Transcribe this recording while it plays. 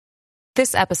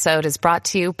This episode is brought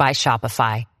to you by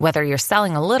Shopify. Whether you're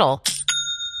selling a little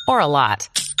or a lot,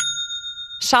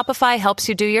 Shopify helps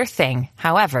you do your thing,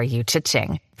 however you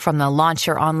cha-ching. From the launch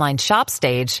your online shop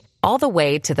stage, all the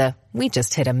way to the we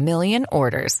just hit 1 million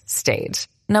orders stage.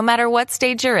 No matter what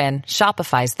stage you're in,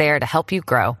 Shopify's there to help you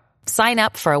grow. Sign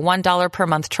up for a $1 per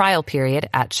month trial period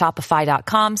at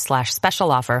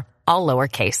shopify.com/special offer, all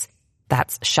lowercase.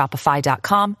 That's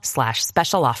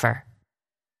shopify.com/special offer.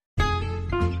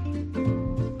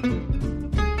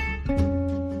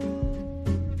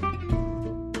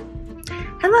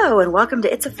 Hello, and welcome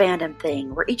to It's a Fandom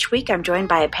Thing, where each week I'm joined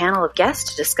by a panel of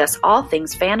guests to discuss all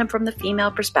things fandom from the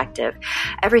female perspective.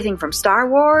 Everything from Star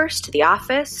Wars, to The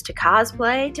Office, to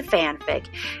cosplay, to fanfic.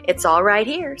 It's all right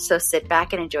here, so sit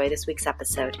back and enjoy this week's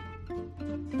episode.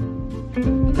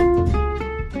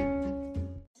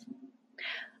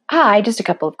 Hi, just a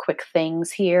couple of quick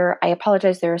things here. I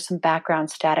apologize, there is some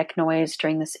background static noise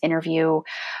during this interview,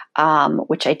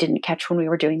 which I didn't catch when we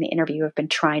were doing the interview. I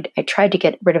tried to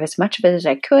get rid of as much of it as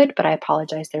I could, but I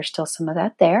apologize, there's still some of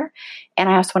that there. And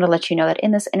I also want to let you know that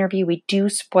in this interview, we do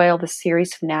spoil the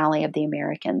series finale of The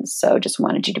Americans, so just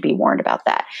wanted you to be warned about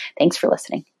that. Thanks for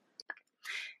listening.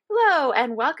 Hello,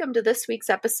 and welcome to this week's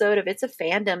episode of It's a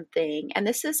Fandom Thing. And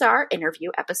this is our interview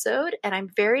episode, and I'm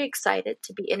very excited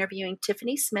to be interviewing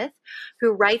Tiffany Smith,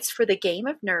 who writes for The Game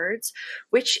of Nerds,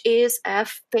 which is a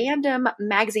fandom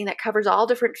magazine that covers all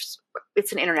different,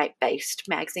 it's an internet-based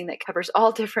magazine that covers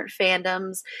all different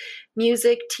fandoms,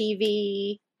 music,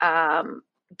 TV,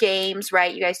 games,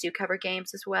 right? You guys do cover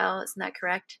games as well, isn't that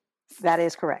correct? That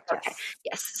is correct. Yes. Okay.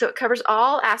 Yes. So it covers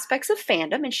all aspects of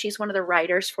fandom, and she's one of the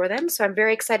writers for them. So I'm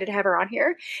very excited to have her on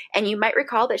here. And you might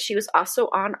recall that she was also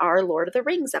on our Lord of the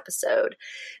Rings episode.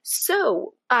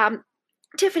 So,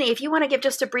 Tiffany, if you want to give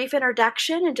just a brief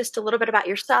introduction and just a little bit about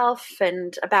yourself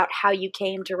and about how you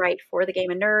came to write for The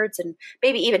Game of Nerds, and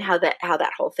maybe even how that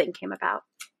whole thing came about.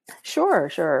 Sure.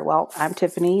 Well, I'm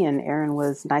Tiffany, and Erin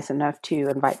was nice enough to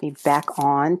invite me back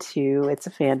on to It's a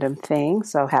Fandom Thing.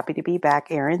 So happy to be back,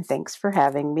 Erin. Thanks for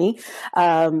having me.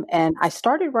 And I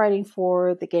started writing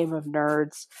for The Game of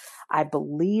Nerds, I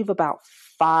believe about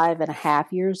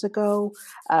 5.5 years ago.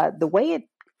 The way it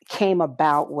came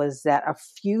about was that a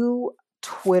few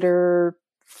Twitter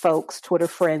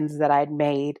friends that I'd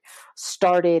made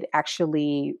started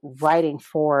actually writing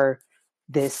for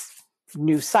this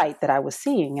new site that I was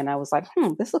seeing. And I was like,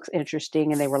 this looks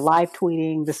interesting. And they were live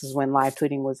tweeting. This is when live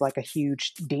tweeting was like a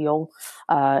huge deal.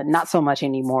 Not so much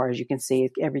anymore. As you can see,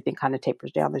 everything kind of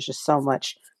tapers down. There's just so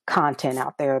much content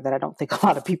out there that I don't think a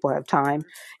lot of people have time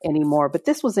anymore. But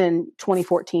this was in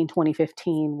 2014,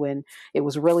 2015, when it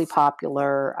was really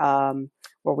popular,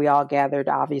 where we all gathered.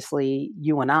 Obviously,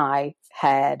 you and I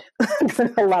had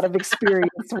a lot of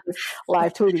experience with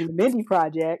live tweeting the Mindy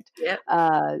Project. Yep.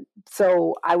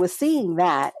 So I was seeing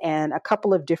that, and a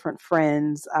couple of different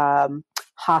friends,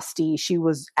 Hosty, she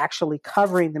was actually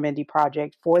covering the Mindy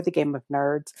Project for The Game of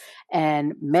Nerds,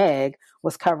 and Meg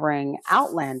was covering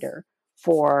Outlander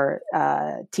for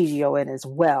TGON as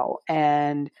well.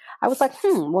 And I was like,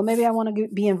 well, maybe I want to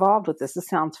be involved with this. This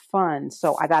sounds fun.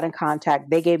 So I got in contact.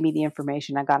 They gave me the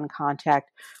information. I got in contact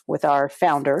with our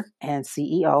founder and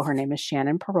CEO. Her name is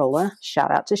Shannon Parola. Shout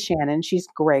out to Shannon. She's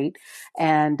great.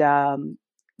 And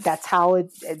that's how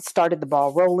it started the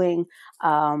ball rolling.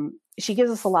 She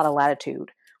gives us a lot of latitude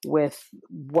with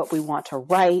what we want to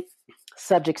write,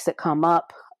 subjects that come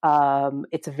up.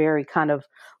 It's a very kind of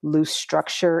loose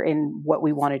structure in what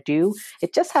we want to do.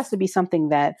 It just has to be something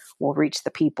that will reach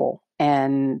the people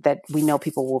and that we know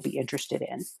people will be interested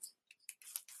in.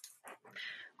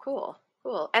 Cool.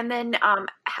 And then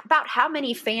about how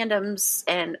many fandoms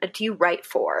and do you write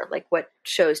for? Like, what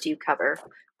shows do you cover?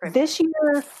 This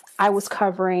year, I was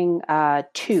covering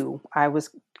 2. I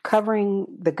was covering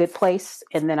The Good Place,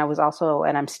 and then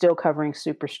I'm still covering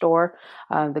Superstore.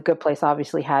 The Good Place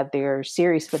obviously had their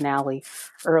series finale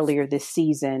earlier this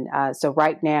season. So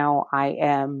right now I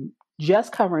am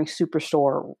just covering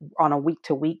Superstore on a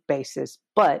week-to-week basis,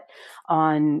 but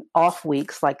on off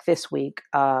weeks like this week,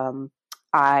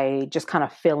 I just kind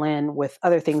of fill in with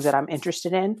other things that I'm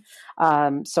interested in.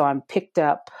 So I'm picked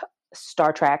up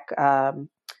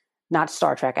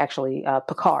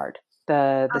Picard.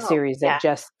 The series that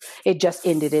just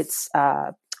ended its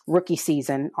rookie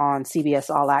season on CBS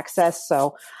All Access.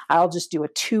 So I'll just do a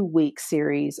 2-week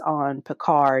series on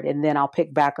Picard, and then I'll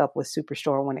pick back up with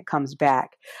Superstore when it comes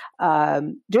back.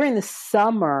 During the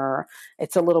summer,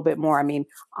 it's a little bit more. I mean,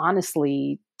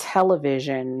 honestly,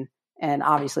 television, and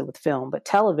obviously with film, but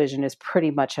television is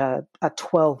pretty much a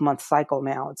 12-month cycle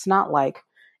now. It's not like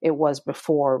it was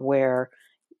before where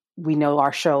we know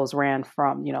our shows ran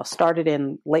from, started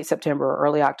in late September or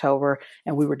early October,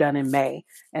 and we were done in May.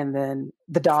 And then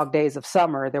the dog days of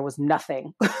summer, there was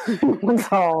nothing. it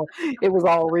was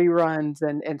all reruns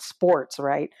and sports,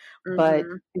 right? But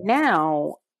Mm-hmm.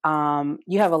 now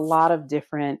you have a lot of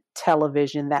different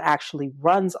television that actually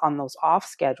runs on those off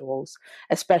schedules,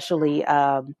 especially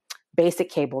basic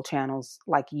cable channels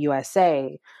like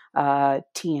USA,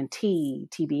 TNT,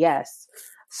 TBS.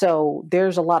 So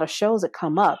there's a lot of shows that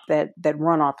come up that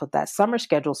run off of that summer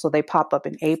schedule. So they pop up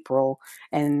in April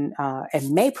and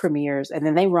May premieres, and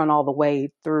then they run all the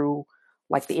way through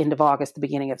like the end of August, the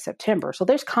beginning of September. So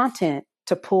there's content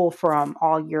to pull from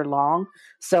all year long.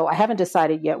 So I haven't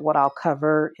decided yet what I'll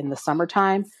cover in the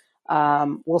summertime.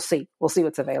 We'll see. We'll see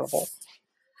what's available.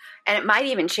 And it might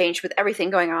even change with everything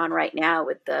going on right now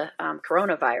with the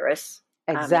coronavirus.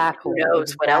 Exactly. Who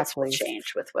knows what else will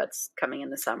change with what's coming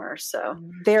in the summer. So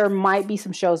there might be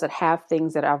some shows that have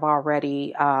things that I've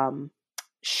already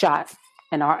shot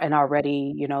and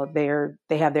already,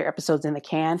 they have their episodes in the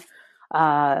can.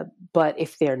 But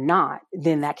if they're not,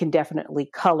 then that can definitely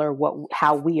color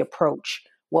how we approach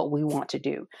what we want to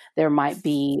do. There might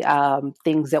be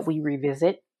things that we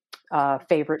revisit,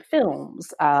 favorite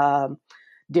films,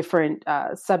 different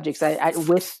subjects.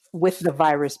 With the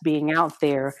virus being out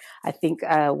there, I think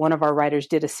one of our writers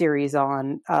did a series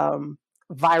on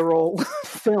viral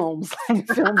films, like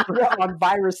films on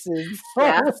viruses.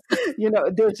 Yeah.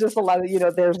 There's just a lot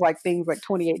of, there's like things like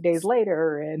 28 Days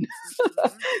Later and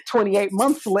 28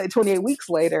 weeks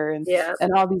later, and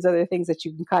all these other things that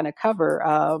you can kind of cover.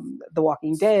 The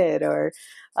Walking Dead, or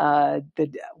Dawn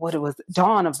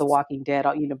of the Walking Dead.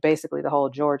 Basically the whole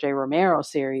George A. Romero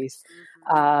series.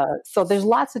 So there's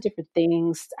lots of different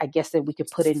things, I guess, that we could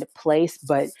put into place.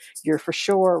 But you're for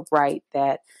sure right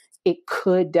that it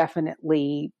could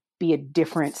definitely be a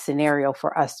different scenario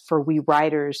for us, for we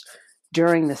writers,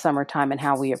 during the summertime and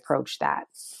how we approach that.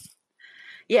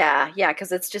 Yeah,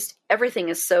 because it's just everything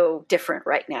is so different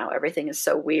right now. Everything is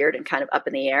so weird and kind of up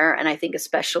in the air. And I think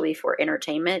especially for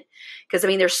entertainment, because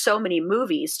there's so many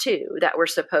movies too that were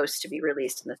supposed to be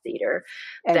released in the theater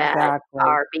that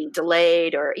are being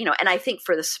delayed, or and I think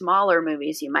for the smaller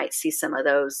movies, you might see some of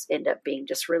those end up being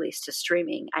just released to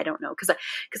streaming. I don't know, because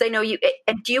I know you.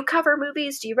 And do you cover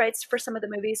movies? Do you write for some of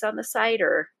the movies on the site,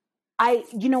 or?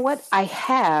 You know what? I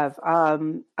have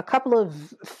a couple of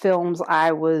films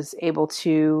I was able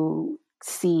to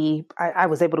see. I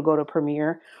was able to go to a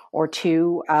premiere or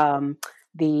two.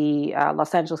 The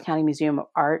Los Angeles County Museum of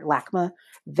Art, LACMA,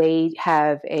 they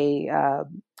have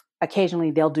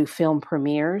occasionally they'll do film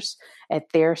premieres at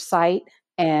their site.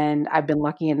 And I've been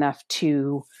lucky enough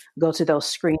to go to those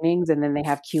screenings, and then they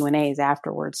have Q&As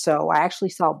afterwards. So I actually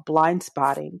saw Blind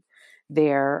Spotting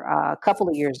there a couple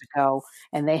of years ago,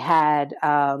 and they had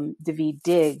Daveed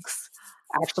Diggs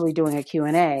actually doing a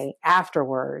Q&A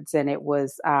afterwards, and it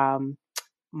was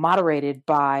moderated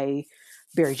by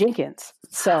Barry Jenkins.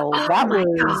 So that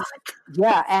was,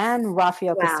 and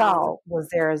Rafael Casal was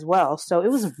there as well. So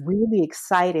it was really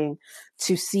exciting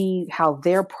to see how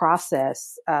their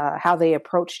process, how they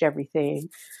approached everything,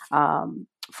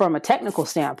 from a technical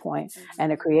standpoint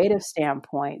and a creative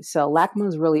standpoint. So LACMA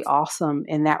is really awesome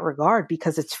in that regard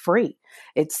because it's free.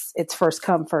 It's first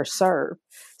come, first serve.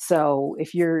 So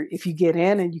if you get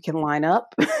in and you can line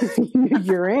up,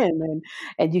 you're in,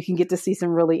 and you can get to see some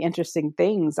really interesting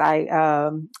things.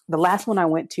 The last one I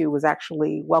went to was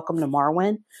actually Welcome to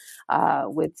Marwen,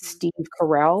 with Steve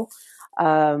Carell.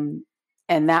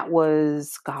 And that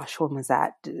was, when was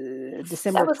that?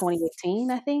 December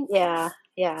 2018, I think. Yeah.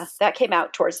 That came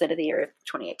out towards the end of the year of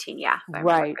 2018. Yeah.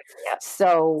 Right. Yeah.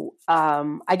 So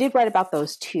I did write about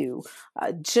those two.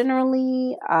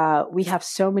 Generally, we have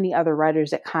so many other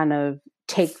writers that kind of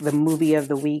take the movie of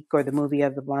the week or the movie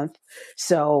of the month.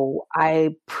 So my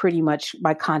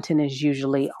content is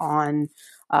usually on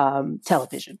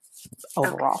television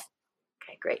overall.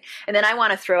 Okay, great. And then I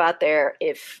want to throw out there,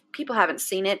 if people haven't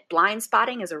seen it, Blind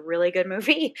Spotting is a really good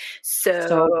movie.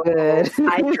 So good.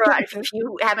 If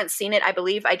you haven't seen it, I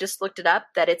believe I just looked it up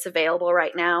that it's available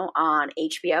right now on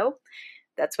HBO.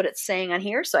 That's what it's saying on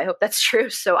here. So I hope that's true.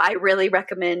 So I really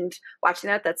recommend watching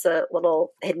that. That's a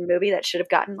little hidden movie that should have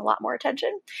gotten a lot more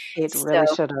attention. It really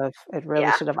should have. It really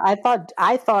should have. I thought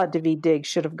Daveed Diggs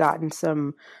should have gotten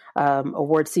some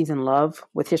award season love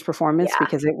with his performance,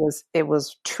 because it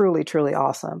was truly, truly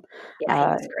awesome. Yeah,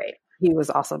 he was great. He was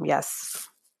awesome. Yes.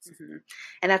 Mm-hmm.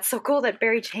 And that's so cool that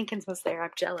Barry Jenkins was there.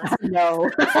 I'm jealous. No,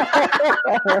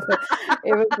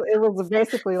 it was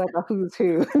basically like a who's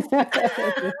who.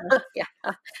 Yeah,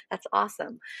 that's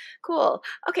awesome. Cool.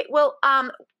 Okay, well,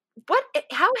 how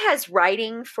has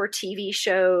writing for TV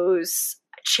shows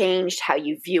changed how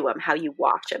you view them, how you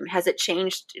watch them? Has it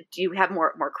changed? Do you have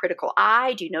more critical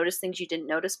eye? Do you notice things you didn't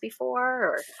notice before?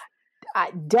 Or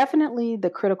Definitely the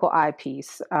critical eye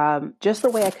piece. Just the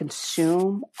way I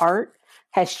consume art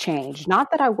has changed.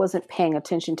 Not that I wasn't paying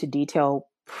attention to detail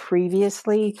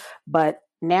previously, but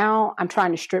now I'm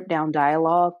trying to strip down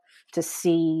dialogue to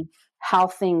see how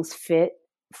things fit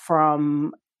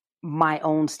from my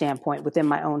own standpoint within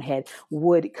my own head.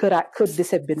 Could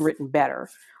this have been written better?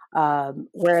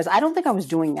 Whereas I don't think I was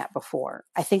doing that before.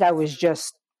 I think I was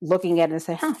just looking at it and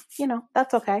say,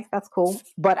 that's okay. That's cool.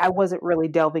 But I wasn't really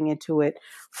delving into it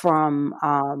from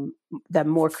the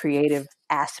more creative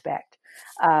aspect.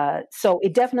 So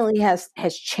it definitely has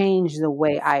changed the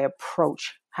way I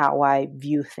approach how I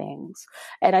view things.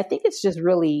 And I think it's just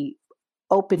really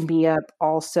opened me up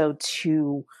also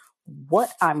to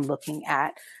what I'm looking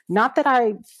at. Not that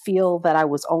I feel that I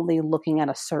was only looking at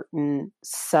a certain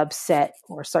subset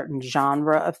or a certain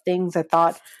genre of things. I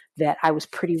thought that I was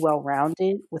pretty well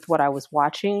rounded with what I was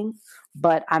watching,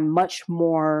 but I'm much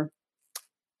more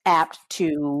apt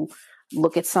to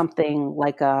look at something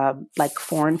like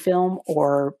foreign film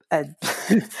or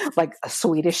like a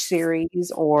Swedish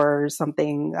series or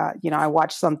something. I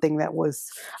watched something that was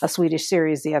a Swedish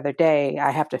series the other day.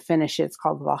 I have to finish it. It's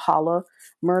called Valhalla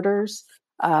Murders.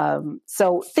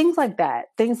 So things like that,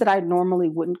 things that I normally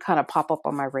wouldn't kind of pop up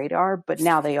on my radar, but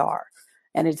now they are.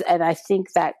 And I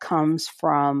think that comes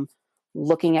from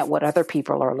looking at what other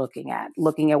people are looking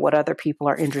at what other people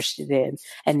are interested in,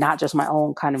 and not just my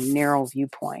own kind of narrow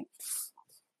viewpoint.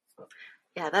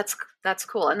 Yeah, that's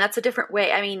cool. And that's a different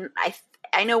way. I mean,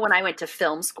 I know when I went to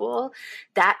film school,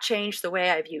 that changed the way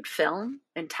I viewed film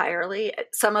entirely.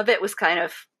 Some of it was kind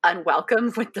of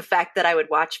unwelcome with the fact that I would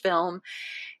watch film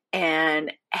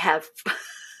and have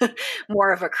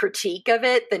more of a critique of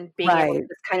it than being able to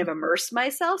just kind of immerse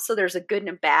myself. So there's a good and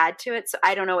a bad to it. So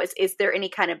I don't know, is there any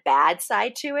kind of bad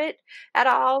side to it at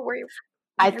all?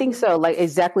 I think so. Like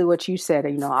exactly what you said.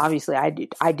 Obviously I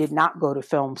did not go to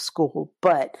film school,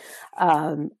 but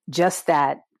just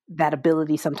that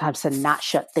ability sometimes to not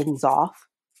shut things off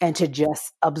and to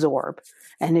just absorb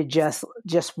and to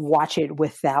just watch it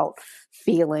without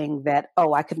feeling that,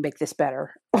 oh, I could make this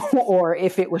better. Or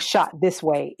if it was shot this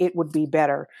way, it would be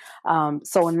better.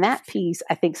 So in that piece,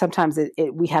 I think sometimes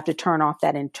we have to turn off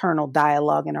that internal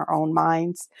dialogue in our own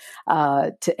minds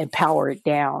to empower it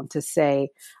down to say,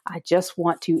 I just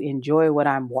want to enjoy what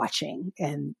I'm watching.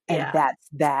 And that's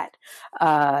that.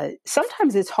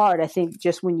 Sometimes it's hard, I think,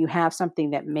 just when you have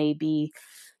something that maybe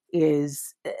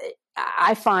is,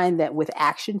 I find that with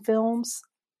action films,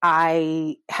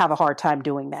 I have a hard time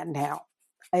doing that now.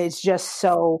 It's just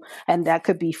so, and that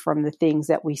could be from the things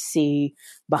that we see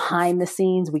behind the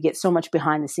scenes. We get so much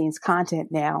behind the scenes content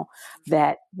now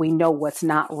that we know what's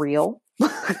not real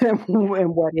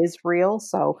and what is real.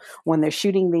 So when they're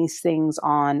shooting these things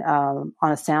on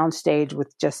a sound stage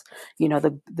with just,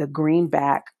 the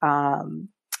greenback,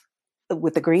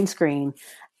 with the green screen,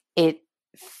 it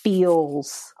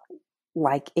feels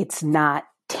like it's not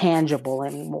tangible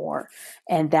anymore.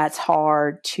 And that's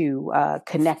hard to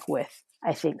connect with,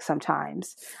 I think,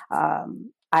 sometimes.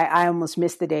 I almost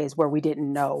miss the days where we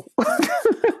didn't know.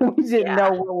 We didn't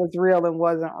know what was real and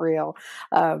wasn't real,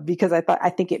 because I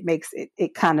think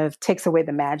it kind of takes away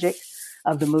the magic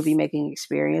of the movie making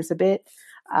experience a bit,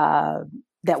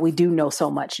 that we do know so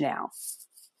much now.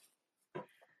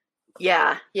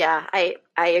 Yeah, I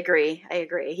agree.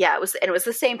 Yeah, it was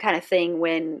the same kind of thing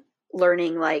when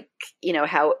learning, like,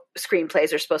 how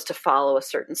screenplays are supposed to follow a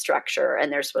certain structure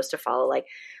and they're supposed to follow like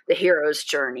the hero's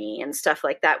journey and stuff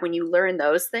like that. When you learn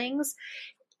those things,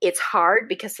 it's hard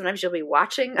because sometimes you'll be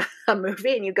watching a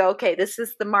movie and you go, okay, this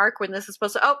is the mark when this is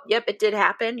supposed to, oh, yep, it did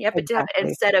happen. Yep, it did happen.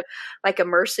 Instead of like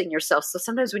immersing yourself. So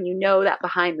sometimes when you know that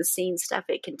behind the scenes stuff,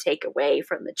 it can take away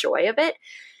from the joy of it.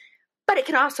 But it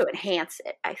can also enhance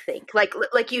it, I think.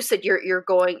 Like you said, you're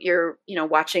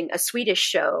watching a Swedish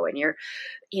show and you're,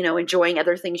 enjoying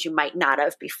other things you might not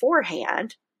have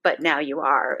beforehand, but now you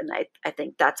are. And I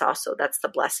think that's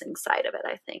the blessing side of it,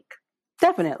 I think.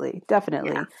 Definitely.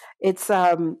 Yeah.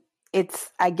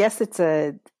 I guess it's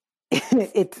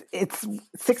it's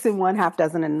 6 in one, half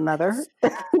dozen in another.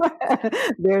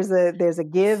 There's a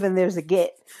give and there's a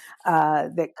get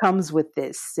that comes with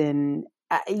this. And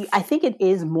I think it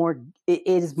is more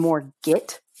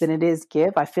get than it is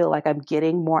give. I feel like I'm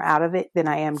getting more out of it than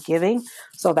I am giving.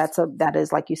 So that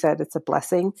is, like you said, it's a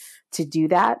blessing to do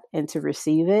that and to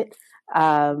receive it.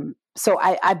 So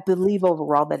I believe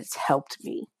overall that it's helped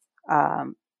me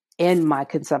in my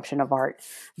consumption of art,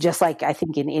 just like I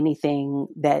think in anything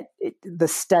the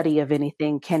study of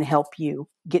anything can help you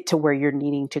get to where you're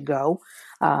needing to go.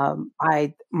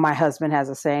 My husband has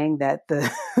a saying that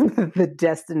the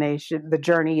the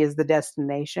journey is the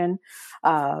destination.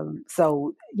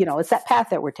 So, it's that path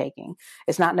that we're taking.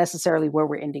 It's not necessarily where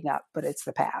we're ending up, but it's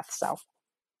the path. So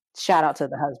shout out to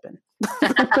the husband.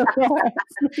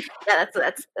 Yeah,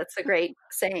 that's a great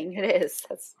saying. It is.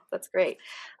 That's great.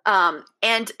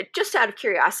 And just out of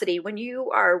curiosity, when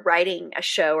you are writing a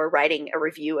show or writing a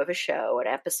review of a show, an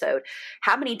episode,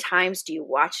 how many times do you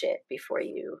watch it before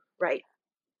you write?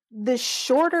 The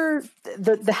shorter,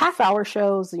 the half hour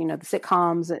shows, the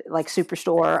sitcoms like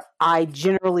Superstore, I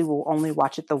generally will only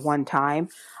watch it the one time.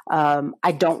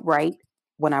 I don't write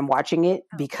when I'm watching it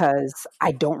because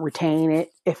I don't retain it.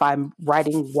 If I'm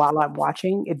writing while I'm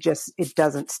watching, it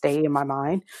doesn't stay in my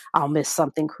mind. I'll miss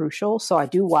something crucial. So I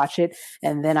do watch it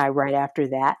and then I write after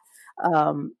that.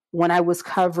 When I was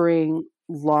covering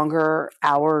longer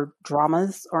hour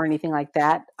dramas or anything like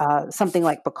that, something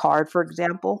like Picard, for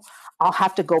example, I'll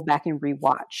have to go back and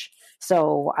rewatch.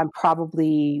 So I'm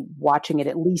probably watching it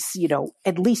at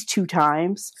least two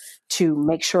times to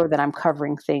make sure that I'm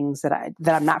covering things that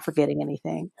I'm not forgetting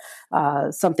anything,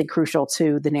 something crucial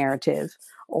to the narrative,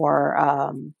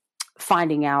 or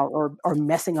finding out or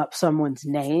messing up someone's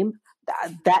name.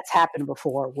 That's happened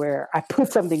before where I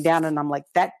put something down and I'm like,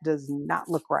 that does not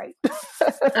look right.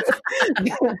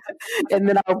 And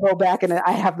then I'll go back and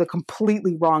I have the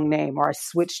completely wrong name or I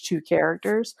switch two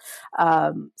characters.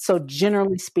 So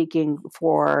generally speaking,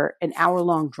 for an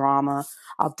hour-long drama,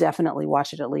 I'll definitely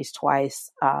watch it at least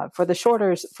twice. For the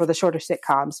shorter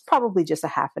sitcoms, probably just a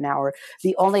half an hour.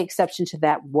 The only exception to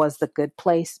that was The Good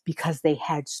Place because they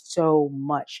had so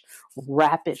much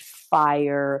rapid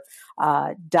fire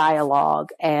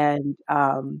dialogue and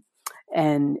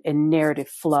narrative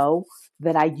flow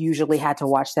that I usually had to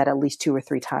watch that at least two or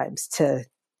three times to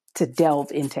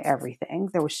delve into everything.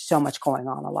 There was so much going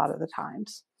on a lot of the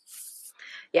times.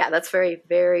 Yeah, that's very,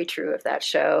 very true of that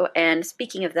show. And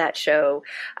speaking of that show,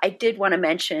 I did want to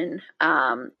mention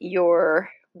your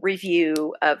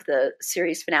review of the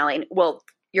series finale. Well,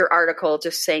 your article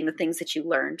just saying the things that you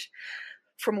learned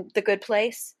from The Good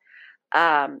Place.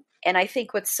 And I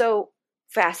think what's so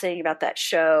fascinating about that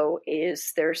show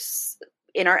is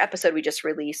in our episode we just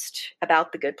released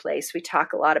about The Good Place, we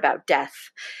talk a lot about death.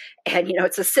 And,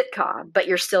 it's a sitcom, but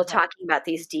you're still talking about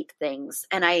these deep things.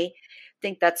 And I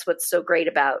think that's what's so great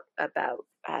about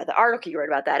the article you wrote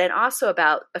about that, and also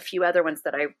about a few other ones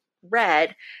that I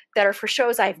read that are for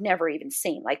shows I've never even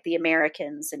seen, like The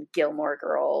Americans and Gilmore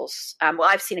Girls. Well,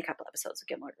 I've seen a couple episodes of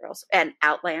Gilmore Girls and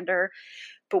Outlander.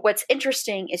 But what's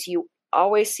interesting is you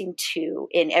always seem to,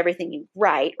 in everything you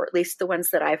write, or at least the ones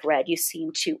that I've read, you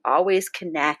seem to always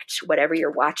connect whatever you're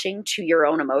watching to your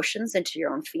own emotions and to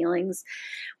your own feelings,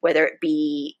 whether it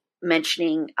be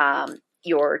mentioning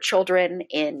your children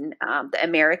in the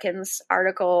Americans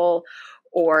article,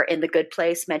 or in The Good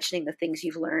Place, mentioning the things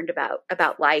you've learned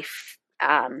about life,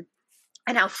 and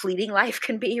how fleeting life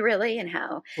can be, really, and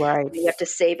how you have to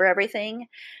savor everything.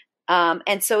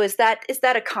 And so is that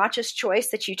a conscious choice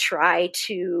that you try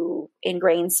to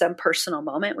ingrain some personal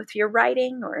moment with your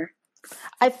writing, or?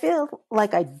 I feel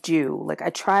like I do. Like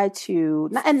I try to,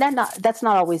 and that's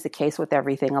not always the case with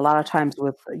everything. A lot of times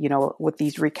with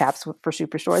these recaps for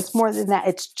Superstore, it's more than that.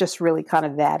 It's just really kind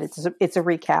of that. It's a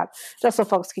recap just so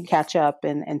folks can catch up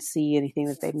and see anything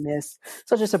that they missed.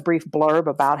 So just a brief blurb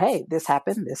about, hey, this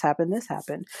happened, this happened, this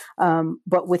happened.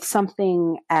 But with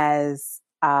something as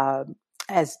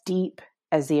deep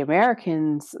as The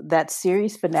Americans, that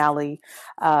series finale,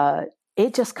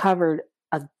 it just covered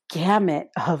a gamut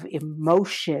of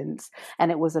emotions, and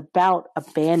it was about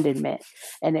abandonment,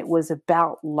 and it was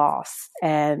about loss,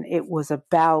 and it was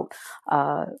about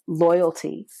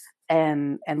loyalty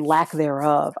and lack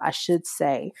thereof, I should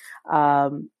say.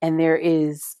 And there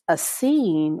is a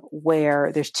scene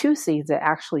where there's two scenes that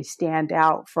actually stand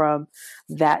out from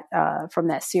that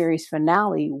series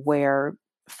finale, where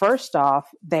first off,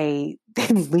 they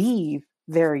leave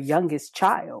their youngest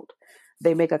child.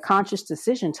 They make a conscious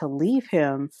decision to leave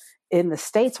him in the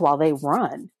States while they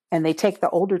run, and they take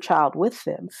the older child with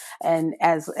them. And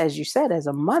as you said, as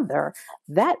a mother,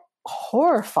 that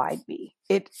horrified me.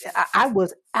 I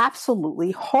was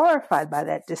absolutely horrified by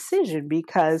that decision,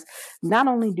 because not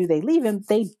only do they leave him,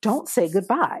 they don't say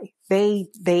goodbye.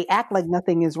 They act like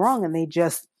nothing is wrong, and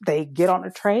they get on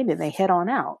a train and they head on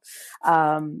out.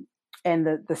 And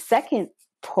the second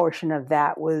portion of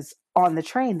that was on the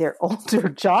train, their older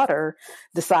daughter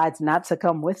decides not to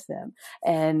come with them.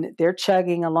 And they're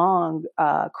chugging along,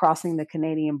 crossing the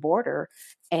Canadian border,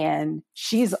 and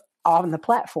she's on the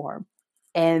platform.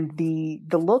 And the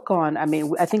look on, I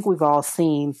mean, I think we've all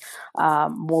seen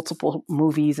multiple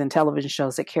movies and television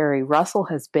shows that Kerry Russell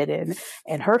has been in,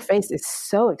 and her face is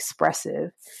so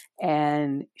expressive,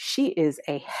 and she is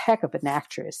a heck of an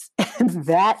actress. And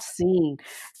that scene,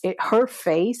 her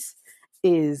face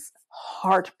is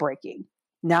heartbreaking.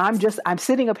 Now I'm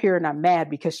sitting up here and I'm mad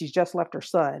because she's just left her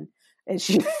son and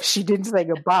she didn't say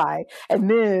goodbye. And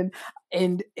then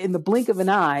in the blink of an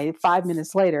eye, 5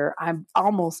 minutes later, I'm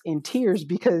almost in tears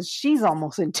because she's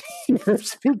almost in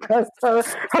tears because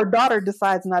her daughter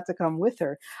decides not to come with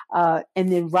her.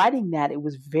 And then writing that, it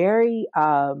was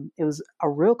it was a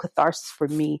real catharsis for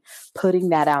me putting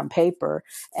that on paper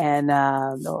and,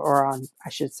 or on, I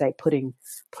should say, putting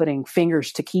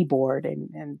fingers to keyboard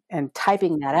and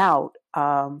typing that out.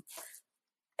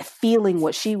 Feeling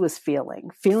what she was feeling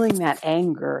that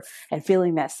anger and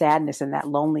feeling that sadness and that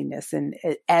loneliness. And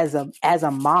as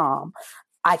a mom,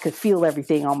 I could feel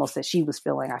everything almost that she was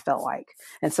feeling, I felt like.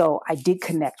 And so I did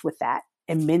connect with that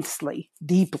immensely,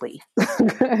 deeply.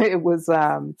 It was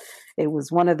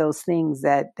one of those things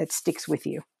that sticks with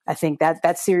you. I think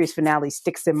that series finale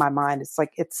sticks in my mind. It's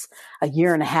like, it's a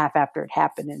year and a half after it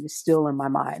happened and it's still in my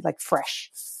mind, like fresh.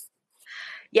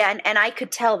 Yeah, and I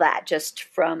could tell that just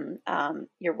from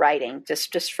your writing,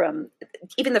 just from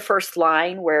even the first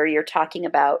line where you're talking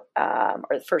about, or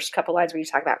the first couple lines where you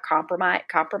talk about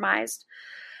compromised,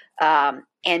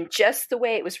 and just the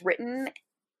way it was written.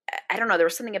 I don't know, there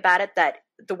was something about it that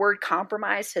the word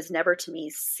compromise has never to me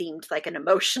seemed like an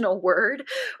emotional word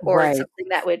or Right. something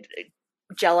that would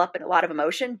gel up in a lot of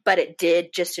emotion, but it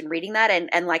did just in reading that.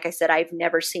 And like I said, I've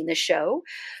never seen the show,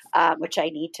 which I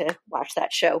need to watch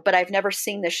that show, but I've never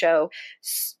seen the show.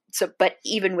 So, but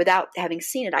even without having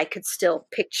seen it, I could still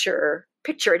picture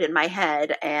it in my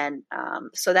head. And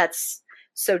so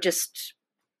just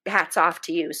hats off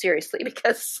to you, seriously,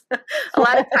 because a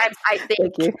lot of times I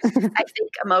think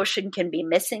emotion can be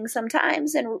missing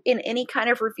sometimes in any kind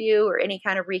of review or any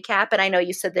kind of recap. And I know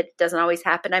you said that it doesn't always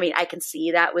happen. I mean, I can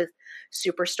see that with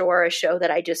Superstore, a show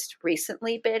that I just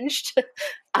recently binged.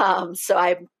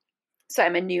 So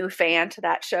I'm a new fan to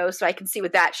that show. So I can see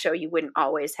with that show, you wouldn't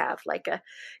always have like a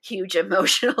huge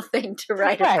emotional thing to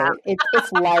write about.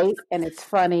 It's light and it's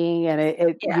funny and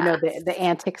the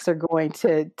antics are going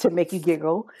to make you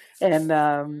giggle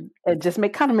and just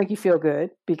make you feel good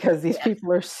because these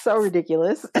people are so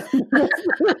ridiculous.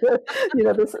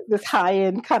 This high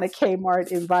end kind of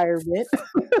Kmart environment.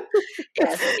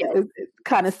 Yes. It's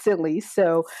kind of silly.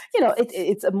 So,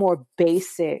 it's a more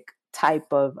basic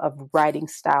type of writing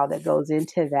style that goes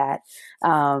into that.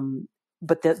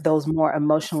 But those more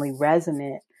emotionally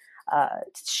resonant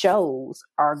shows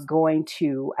are going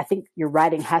to, I think your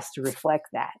writing has to reflect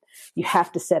that. You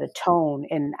have to set a tone.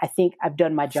 And I think I've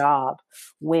done my job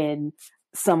when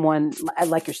someone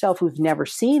like yourself who's never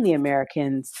seen The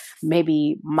Americans,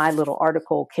 maybe my little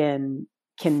article can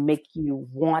make you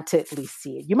want to at least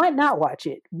see it. You might not watch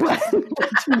it, but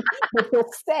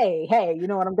you'll say, hey, you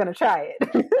know what, I'm going to try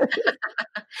it.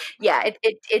 Yeah,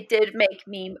 it did make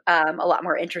me a lot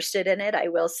more interested in it, I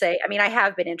will say. I mean, I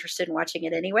have been interested in watching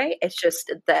it anyway. It's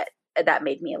just that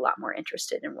made me a lot more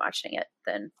interested in watching it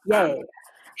than Yay.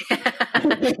 So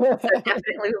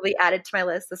definitely will be added to my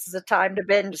list. This is a time to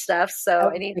binge stuff.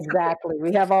 So I need exactly.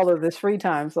 We have all of this free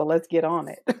time, so let's get on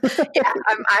it. Yeah,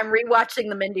 I'm rewatching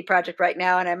the Mindy Project right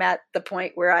now, and I'm at the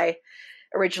point where I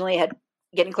originally had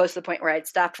getting close to the point where I'd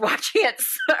stopped watching it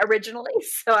originally.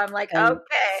 So I'm like, okay.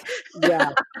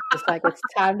 Yeah. It's like, it's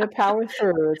time to power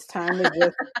through. It's time to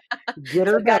just get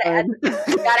her done.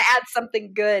 Gotta add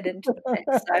something good into the mix.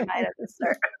 So I might have to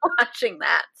start watching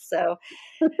that. So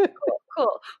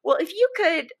cool. Well, if you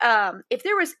could, if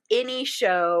there was any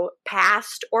show,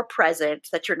 past or present,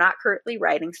 that you're not currently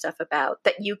writing stuff about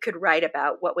that you could write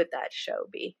about, what would that show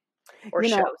be? Or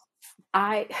shows?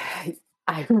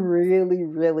 I really,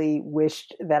 really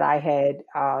wished that I had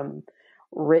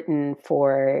written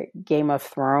for Game of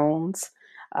Thrones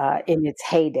in its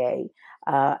heyday.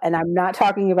 And I'm not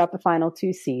talking about the final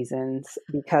 2 seasons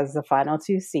because the final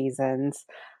 2 seasons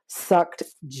sucked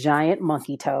giant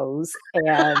monkey toes.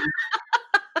 And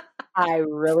I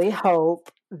really hope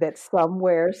that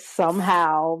somewhere,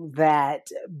 somehow, that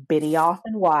Benioff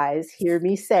and Wise hear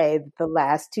me say that the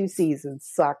last 2 seasons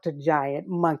sucked giant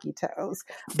monkey toes,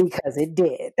 because it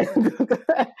did.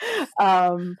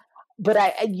 But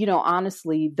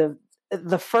honestly,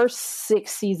 the first 6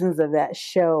 seasons of that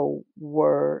show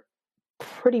were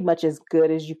pretty much as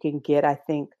good as you can get, I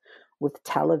think, with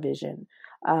television.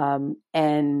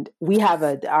 And we have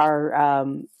our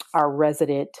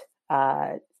resident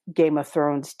Game of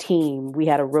Thrones team. We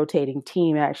had a rotating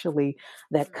team actually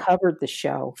that covered the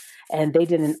show, and they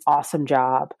did an awesome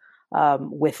job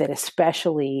with it,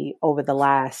 especially over the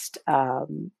last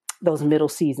those middle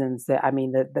seasons. That, I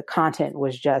mean, the content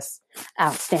was just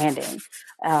outstanding.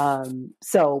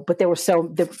 But there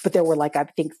were like, I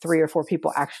think 3 or 4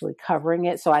 people actually covering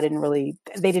it. So they didn't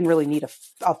really need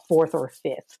a fourth or a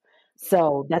fifth.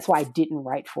 So that's why I didn't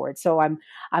write for it. So I'm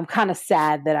kind of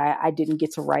sad that I didn't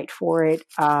get to write for it.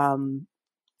 I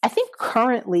think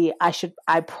currently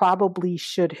I probably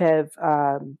should have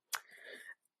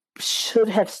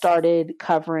started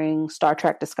covering Star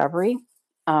Trek Discovery,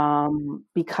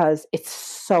 because it's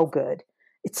so good.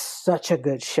 It's such a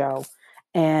good show.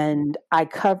 And I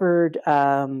covered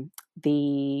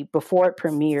before it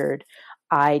premiered,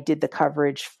 I did the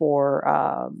coverage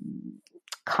for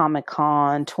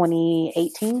Comic-Con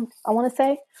 2018, I want to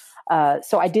say.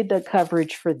 So I did the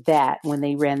coverage for that when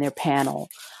they ran their panel.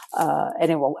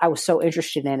 I was so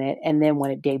interested in it. And then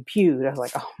when it debuted, I was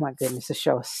like, oh my goodness, the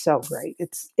show is so great.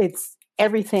 It's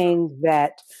everything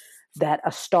that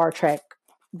a Star Trek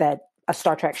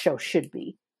show should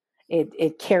be.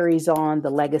 It carries on the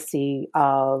legacy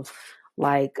of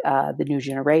like the New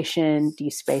Generation,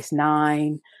 Deep Space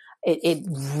Nine. It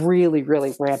really,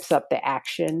 really ramps up the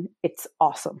action. It's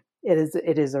awesome.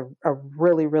 It is a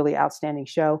really, really outstanding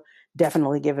show.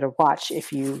 Definitely give it a watch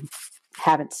if you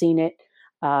haven't seen it.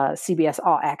 CBS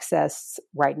All Access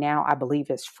right now, I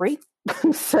believe, is free.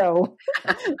 So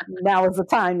now is the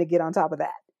time to get on top of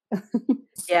that.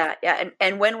 Yeah.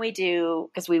 And when we do,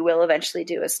 because we will eventually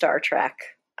do a Star Trek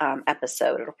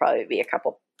episode, it'll probably be a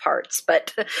couple parts,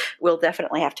 but we'll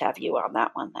definitely have to have you on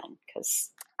that one then, because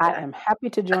I am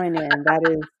happy to join in. That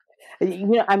is,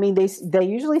 I mean, they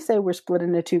usually say we're split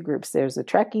into 2 groups. There's the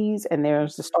Trekkies and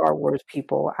there's the Star Wars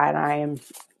people, and I am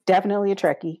definitely a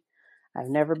Trekkie. I've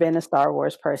never been a Star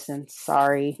Wars person.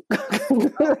 Sorry.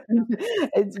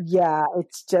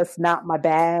 It's just not my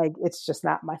bag. It's just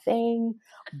not my thing.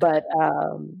 But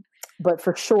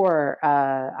for sure,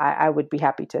 I would be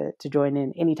happy to join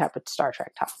in any type of Star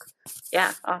Trek talk.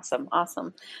 Yeah, awesome.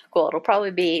 Cool. It'll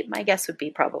probably be, my guess would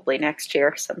be probably next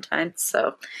year sometime.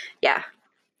 So yeah,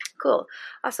 cool.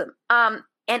 Awesome.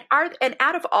 And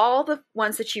out of all the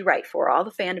ones that you write for, all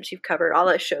the fandoms you've covered, all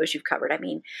the shows you've covered, I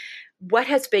mean, what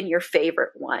has been your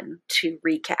favorite one to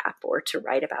recap or to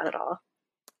write about it all?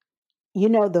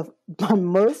 My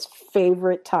most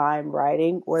favorite time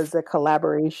writing was a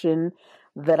collaboration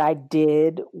that I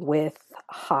did with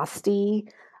Hosty,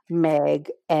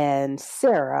 Meg, and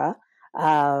Sarah.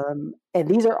 And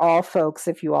these are all folks,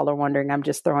 if you all are wondering, I'm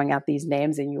just throwing out these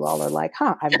names and you all are like,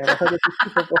 huh, I've never heard of these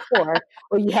people before.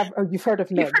 Or you've heard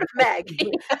of Meg. You've heard of Meg.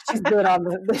 She's been on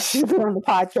the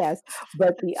podcast.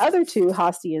 But the other two,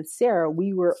 Hosty and Sarah,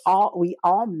 we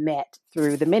all met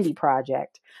through the Mindy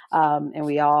Project. And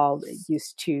we all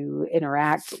used to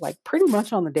interact like pretty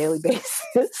much on a daily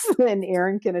basis. And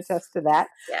Erin can attest to that.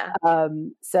 Yeah.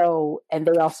 And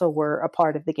they also were a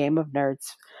part of the Game of Nerds.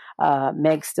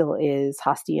 Meg still is.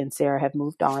 Hosty and Sarah have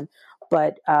moved on.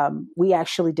 But we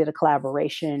actually did a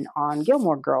collaboration on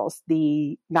Gilmore Girls,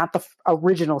 not the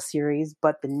original series,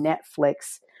 but the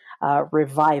Netflix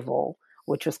revival,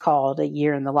 which was called A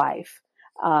Year in the Life.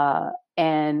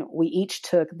 And we each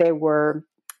the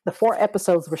 4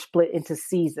 episodes were split into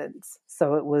seasons.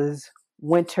 So it was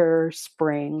winter,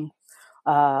 spring,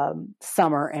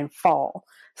 summer, and fall.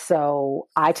 So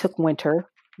I took winter,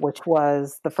 which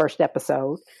was the first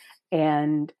episode.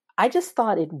 And I just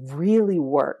thought it really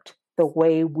worked the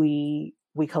way we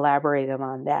collaborated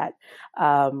on that.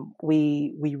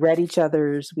 We read each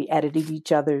other's, we edited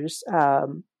each other's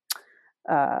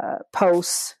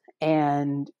posts,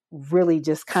 and really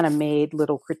just kind of made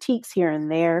little critiques here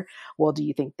and there. Well, do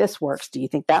you think this works? Do you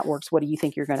think that works? What do you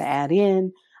think you're going to add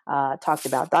in? Talked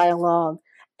about dialogue.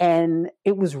 And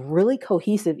it was really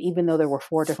cohesive, even though there were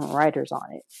 4 different writers on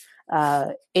it.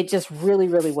 It just really,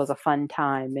 really was a fun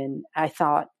time. And I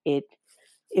thought it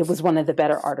was one of the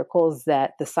better articles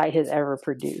that the site has ever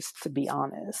produced, to be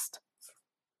honest.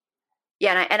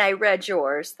 Yeah, and I read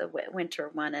yours, the winter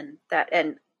one,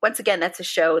 and once again, that's a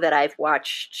show that I've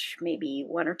watched maybe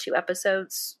 1 or 2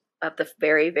 episodes of the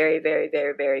very, very, very,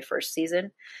 very, very first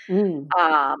season,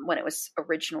 when it was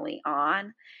originally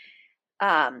on.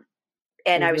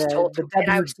 And I was told the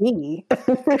WD.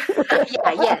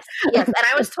 yes. And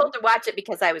I was told to watch it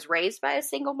because I was raised by a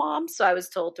single mom, so I was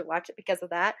told to watch it because of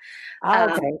that.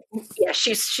 Okay. Yeah,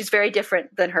 she's very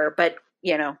different than her, but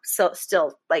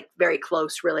still like very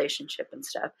close relationship and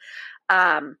stuff.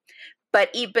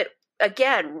 But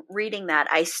again, reading that,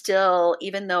 I still,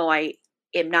 even though I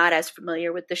am not as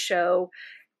familiar with the show,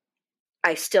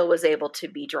 I still was able to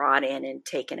be drawn in and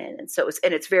taken in. And so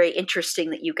it's very interesting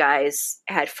that you guys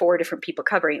had 4 different people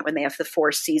covering it when they have the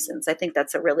 4 seasons. I think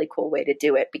that's a really cool way to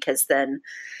do it, because then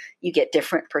you get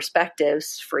different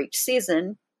perspectives for each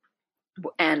season.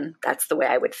 And that's the way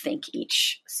I would think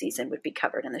each season would be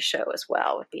covered in the show as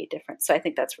well, would be different. So I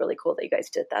think that's really cool that you guys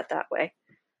did that way.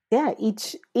 Yeah,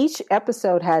 each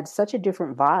episode had such a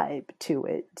different vibe to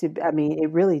it. I mean, it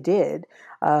really did.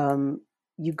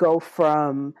 You go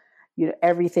from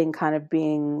everything kind of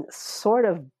being sort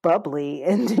of bubbly,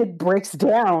 and it breaks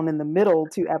down in the middle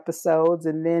 2 episodes,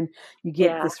 and then you get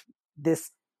Yeah.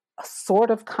 this sort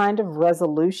of kind of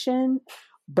resolution,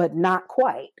 but not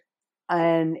quite.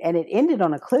 And it ended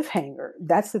on a cliffhanger.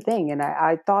 That's the thing. And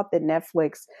I thought that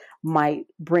Netflix might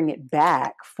bring it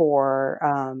back for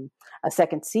a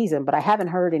second season, but I haven't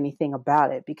heard anything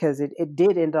about it, because it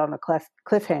did end on a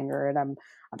cliffhanger, and I'm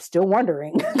still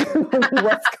wondering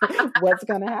what's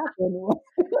going to happen.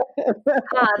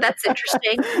 That's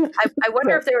interesting. I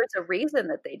wonder if there was a reason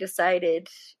that they decided.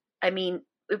 I mean,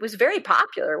 it was very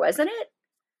popular, wasn't it?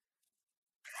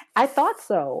 I thought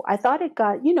so. I thought it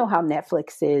got, how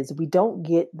Netflix is. We don't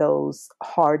get those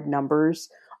hard numbers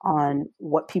on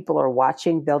what people are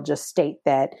watching. They'll just state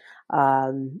that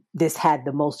this had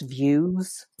the most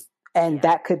views. And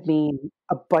that could mean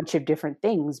a bunch of different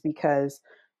things, because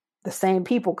the same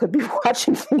people could be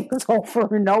watching things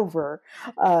over and over.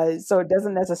 So it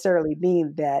doesn't necessarily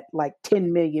mean that like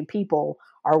 10 million people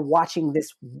are watching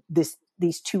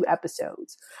these 2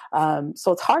 episodes.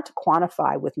 So it's hard to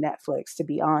quantify with Netflix, to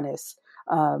be honest.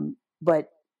 But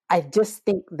I just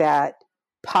think that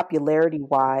popularity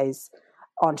wise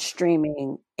on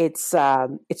streaming, it's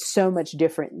so much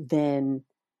different than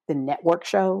the network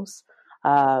shows.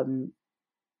 But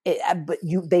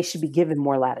they should be given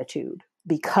more latitude,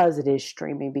 because it is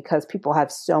streaming, because people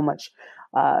have so much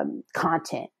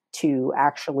content to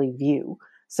actually view.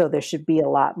 So there should be a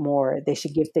lot more. They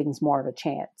should give things more of a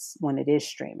chance when it is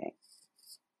streaming.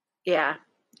 Yeah.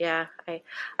 Yeah,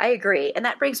 I agree. And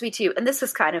that brings me to, and this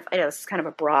is kind of, I know this is kind of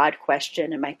a broad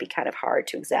question and might be kind of hard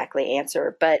to exactly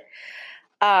answer, but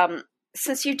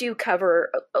since you do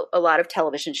cover a lot of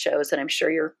television shows, and I'm sure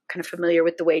you're kind of familiar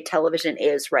with the way television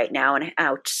is right now and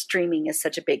how streaming is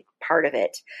such a big part of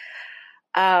it,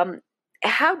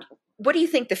 what do you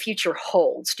think the future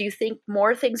holds? Do you think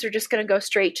more things are just going to go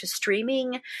straight to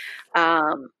streaming?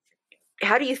 How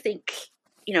do you think,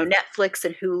 Netflix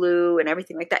and Hulu and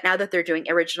everything like that, now that they're doing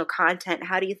original content,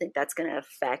 how do you think that's going to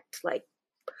affect like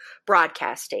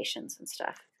broadcast stations and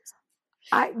stuff?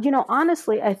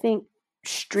 Honestly, I think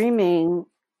streaming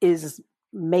is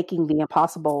making the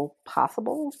impossible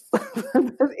possible.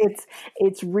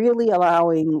 It's really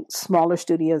allowing smaller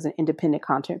studios and independent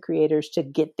content creators to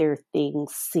get their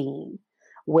things seen.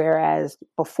 Whereas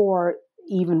before,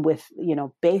 even with,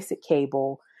 basic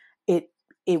cable, it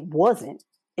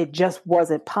just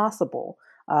wasn't possible.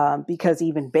 Because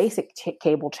even basic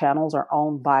cable channels are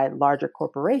owned by larger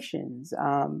corporations.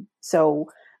 So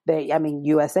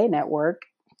USA Network,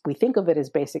 we think of it as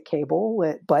basic cable,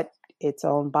 but it's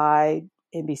owned by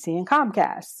NBC and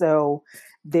Comcast. So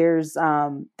there's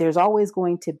always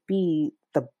going to be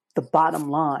the bottom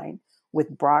line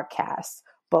with broadcasts.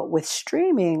 But with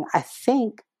streaming, I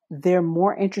think they're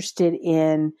more interested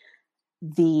in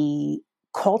the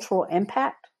cultural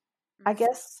impact, I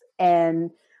guess.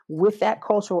 And with that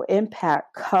cultural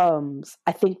impact comes,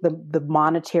 I think the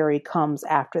monetary comes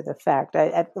after the fact.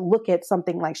 I look at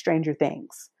something like Stranger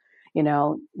Things.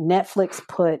 Netflix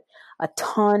put a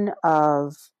ton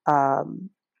of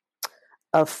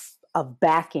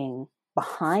backing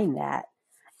behind that,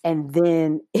 and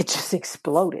then it just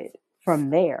exploded from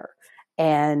there,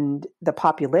 and the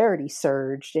popularity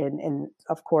surged, and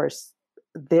of course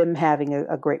them having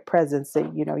a great presence.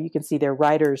 That you can see their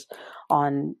writers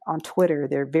on Twitter.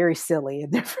 They're very silly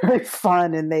and they're very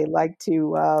fun, and they like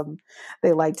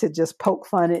to just poke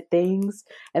fun at things,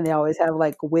 and they always have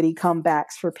like witty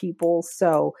comebacks for people.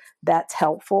 So that's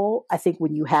helpful. I think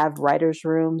when you have writers'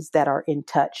 rooms that are in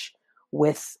touch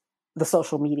with the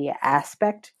social media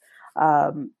aspect.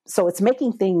 So it's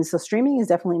making things. So streaming is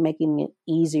definitely making it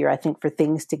easier, I think, for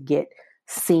things to get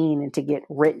seen and to get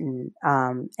written,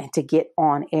 and to get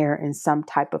on air in some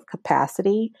type of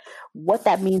capacity. What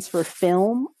that means for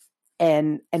film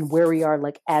and where we are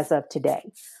like as of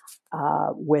today,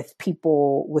 with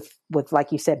people with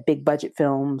like you said, big budget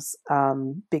films,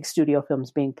 big studio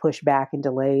films being pushed back and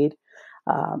delayed,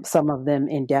 some of them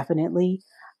indefinitely.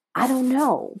 I don't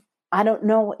know. I don't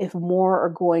know if more are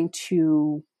going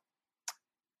to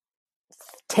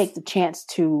take the chance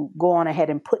to go on ahead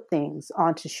and put things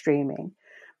onto streaming,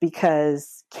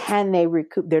 because can they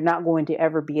recoup? They're not going to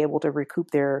ever be able to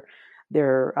recoup their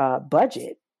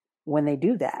budget when they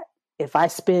do that. If I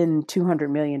spend $200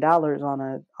 million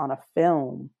on a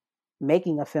film,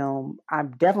 making a film,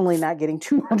 I'm definitely not getting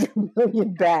 $200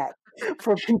 million back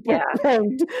for people Yeah.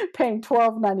 paying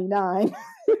 $12.99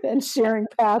 and sharing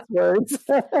passwords.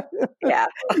 Yeah.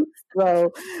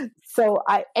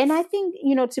 I think,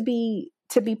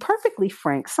 to be perfectly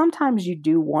frank, sometimes you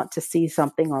do want to see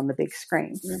something on the big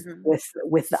screen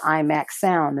with the IMAX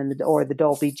sound or the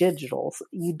Dolby Digitals.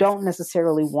 You don't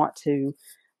necessarily want to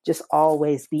just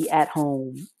always be at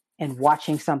home and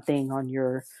watching something on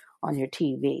your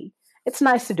TV. It's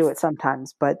nice to do it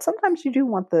sometimes, but sometimes you do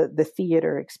want the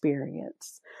theater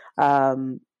experience.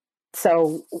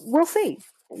 So we'll see.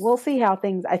 We'll see how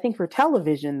things. I think for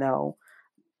television, though,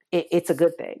 it's a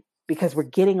good thing because we're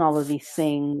getting all of these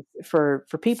things for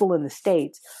people in the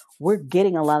States. We're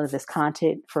getting a lot of this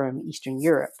content from Eastern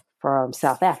Europe, from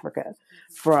South Africa,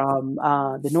 from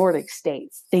the Nordic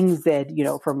states, things that,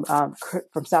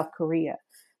 from South Korea,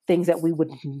 things that we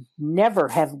would never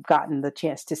have gotten the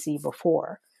chance to see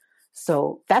before.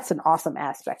 So that's an awesome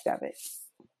aspect of it.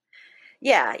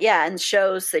 Yeah, yeah, and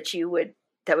shows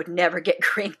that would never get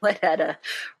greenlit at a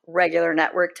regular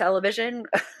network television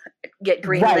get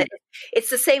greenlit. Right. It's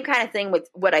the same kind of thing with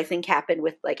what I think happened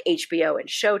with like HBO and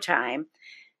Showtime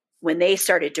when they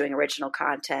started doing original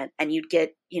content, and you'd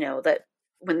get,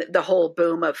 when the whole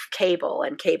boom of cable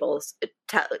and cable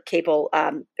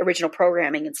original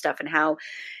programming and stuff, and how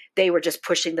they were just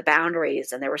pushing the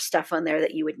boundaries, and there was stuff on there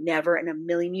that you would never in a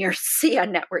million years see on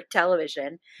network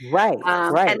television. Right.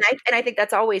 Right. And I think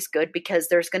that's always good because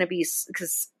there's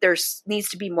needs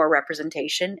to be more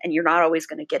representation, and you're not always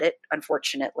going to get it,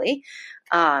 unfortunately,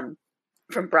 from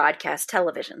broadcast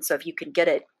television. So if you can get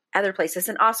it other places,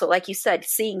 and also, like you said,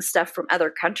 seeing stuff from other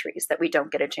countries that we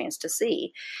don't get a chance to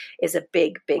see is a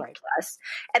big plus.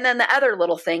 And then the other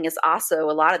little thing is also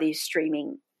a lot of these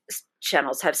streaming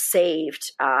channels have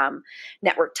saved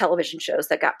network television shows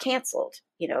that got canceled,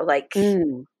 like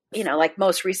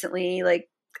most recently, like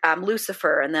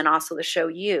Lucifer, and then also the show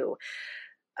You.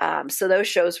 So those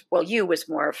shows, well, You was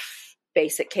more of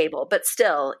basic cable, but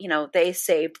still, they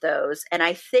saved those. And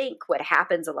I think what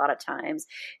happens a lot of times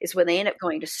is when they end up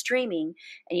going to streaming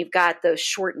and you've got those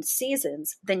shortened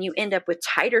seasons, then you end up with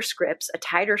tighter scripts, a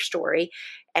tighter story,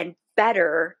 and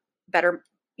better,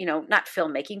 not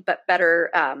filmmaking, but better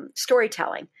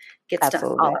storytelling gets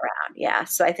Absolutely. done all around. Yeah.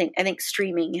 So I think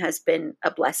streaming has been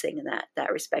a blessing in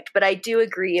that respect. But I do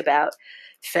agree about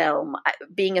film.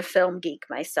 Being a film geek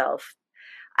myself,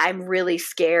 I'm really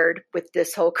scared with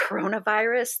this whole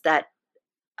coronavirus that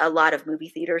a lot of movie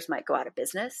theaters might go out of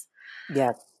business.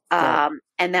 Yeah.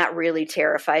 And that really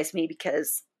terrifies me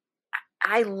because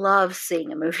I love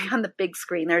seeing a movie on the big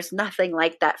screen. There's nothing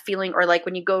like that feeling, or like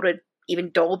when you go to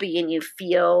even Dolby and you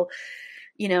feel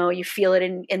it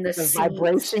in the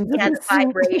vibration. Yeah, the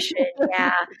vibration.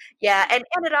 Yeah. And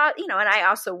it all, and I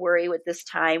also worry with this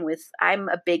time I'm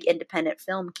a big independent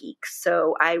film geek.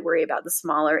 So I worry about the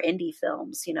smaller indie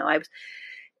films, and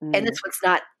this one's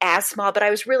not as small, but I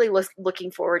was really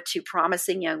looking forward to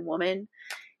Promising Young Woman.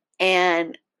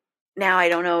 And now I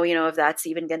don't know, if that's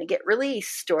even going to get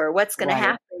released or what's going to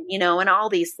happen, and all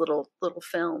these little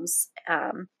films.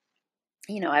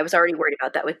 I was already worried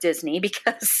about that with Disney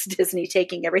because Disney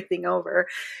taking everything over.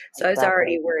 So I was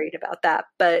already worried about that.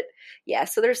 But yeah,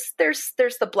 so there's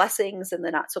the blessings and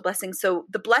the not so blessings. So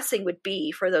the blessing would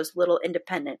be for those little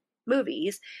independent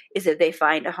movies is if they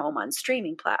find a home on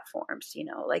streaming platforms,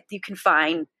 like you can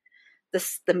find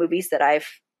the movies that I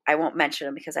won't mention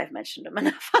them because I've mentioned them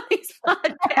enough on these podcast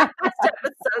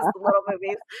episodes, the little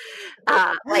movies,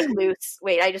 like Loose.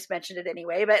 Wait, I just mentioned it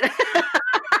anyway, but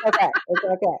okay, it's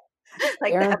okay.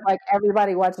 Like Aaron's like,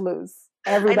 everybody watch Loose.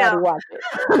 Everybody watch it.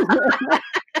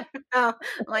 I'm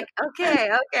like, okay.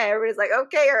 Everybody's like,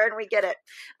 okay, Aaron, we get it.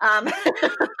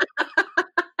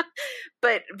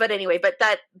 But anyway,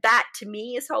 that to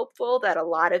me is hopeful that a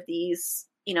lot of these,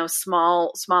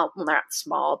 small, well, not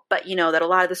small, but that a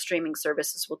lot of the streaming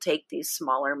services will take these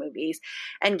smaller movies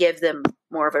and give them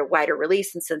more of a wider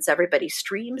release. And since everybody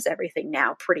streams everything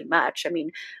now, pretty much, I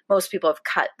mean, most people have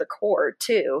cut the cord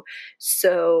too.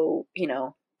 So,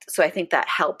 so I think that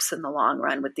helps in the long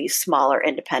run with these smaller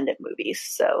independent movies.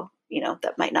 So,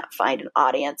 that might not find an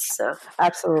audience. So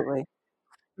absolutely.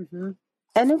 Mm-hmm.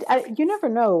 And you never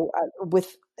know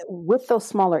with those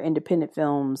smaller independent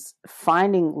films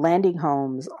landing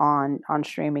homes on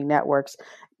streaming networks,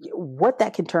 what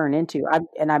that can turn into.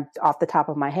 I'm off the top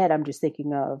of my head, I'm just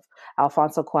thinking of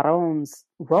Alfonso Cuarón's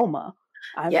Roma.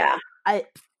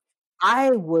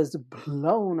 I was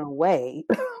blown away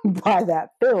by that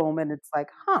film, and it's like,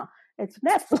 huh, it's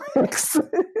Netflix.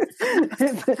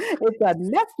 It's a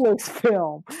Netflix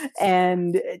film,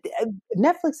 and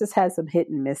Netflix has had some hit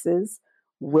and misses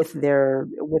with their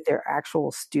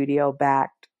actual studio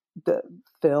backed the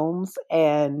films,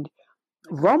 and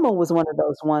Roma was one of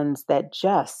those ones that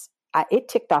it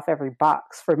ticked off every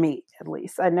box for me, at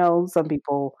least. I know some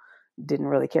people didn't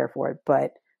really care for it,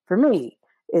 but for me,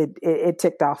 it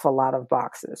ticked off a lot of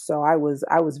boxes. So I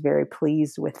was very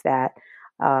pleased with that.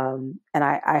 And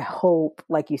I hope,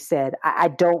 like you said, I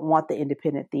don't want the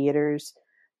independent theaters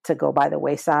to go by the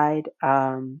wayside,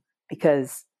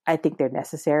 because I think they're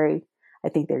necessary. I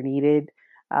think they're needed.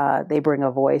 They bring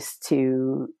a voice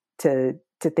to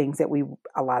things that we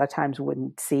a lot of times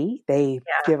wouldn't see. They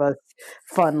give us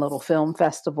fun little film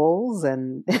festivals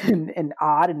and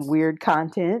odd and weird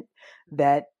content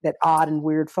that odd and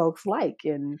weird folks like,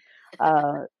 and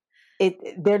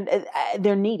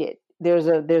they're needed. There's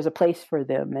a place for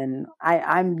them, and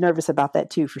I'm nervous about that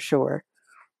too, for sure.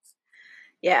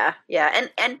 Yeah, yeah,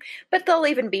 but there'll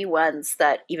even be ones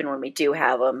that, even when we do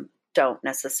have them, don't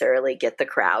necessarily get the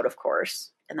crowd, of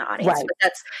course, in the audience.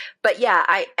 Right. But yeah,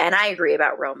 I agree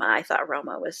about Roma. I thought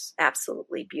Roma was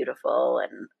absolutely beautiful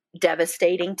and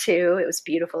devastating too. It was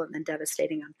beautiful and then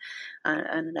devastating on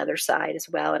another side as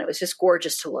well, and it was just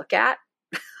gorgeous to look at.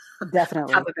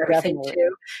 Definitely, top of everything definitely.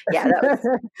 too. Yeah, that was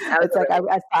It's like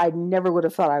really I never would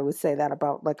have thought I would say that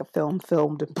about like a film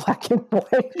filmed in black and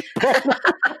white,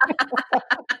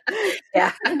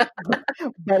 yeah.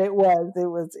 but it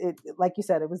like you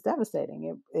said, it was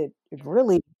devastating. It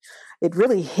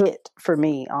really hit for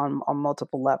me on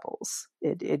multiple levels.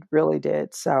 It really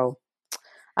did. So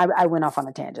I went off on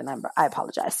a tangent. I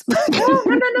apologize. No.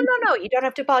 You don't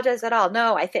have to apologize at all.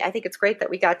 No, I think it's great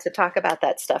that we got to talk about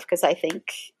that stuff, because I think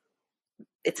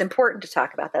it's important to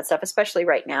talk about that stuff, especially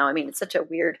right now. I mean, it's such a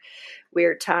weird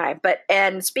time.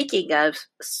 And speaking of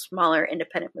smaller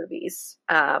independent movies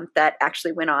that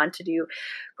actually went on to do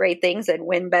great things and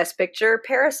win Best Picture,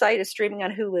 Parasite is streaming on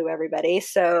Hulu, everybody.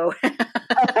 So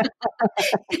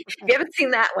if you haven't seen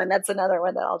that one, that's another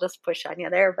one that I'll just push on you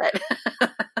there. But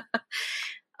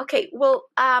okay, well,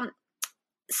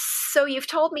 so you've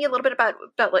told me a little bit about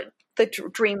like the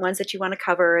dream ones that you want to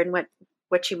cover and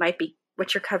what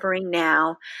you're covering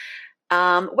now.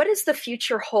 What does the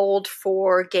future hold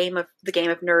for the Game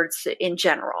of Nerds in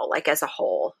general, like as a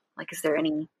whole? Like, is there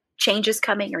any changes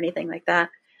coming or anything like that?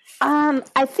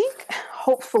 I think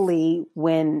hopefully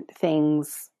when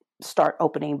things start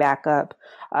opening back up,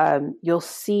 you'll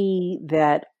see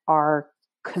that our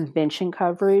convention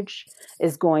coverage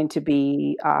is going to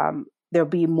be, there'll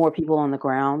be more people on the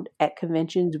ground at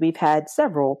conventions. We've had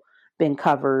several been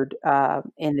covered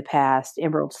in the past.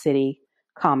 Emerald City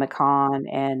Comic Con,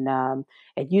 and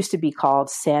it used to be called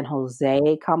San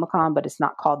Jose Comic Con, but it's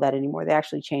not called that anymore. They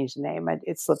actually changed the name.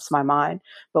 It slips my mind,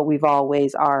 but we've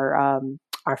always our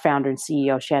founder and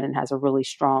CEO Shannon has a really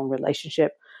strong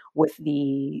relationship with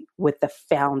the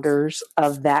founders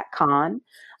of that con.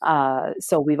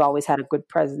 So we've always had a good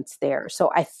presence there.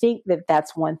 So I think that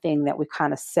that's one thing that we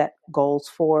kind of set goals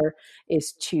for,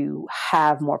 is to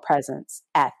have more presence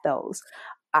at those.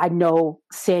 I know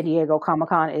San Diego Comic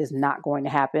Con is not going to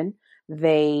happen.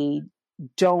 They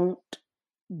don't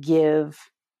give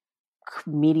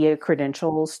media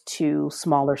credentials to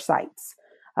smaller sites.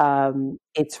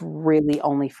 It's really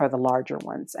only for the larger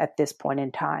ones at this point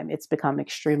in time. It's become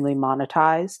extremely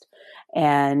monetized,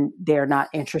 and they're not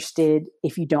interested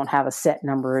if you don't have a set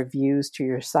number of views to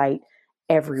your site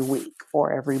every week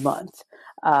or every month.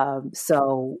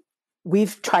 So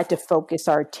we've tried to focus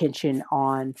our attention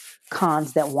on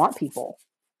cons that want people,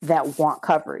 that want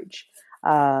coverage,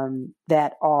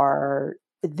 that are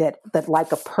that like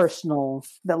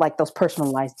that like those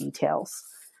personalized details.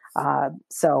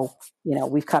 So,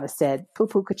 we've kind of said poo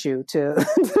poo kachoo to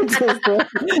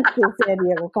San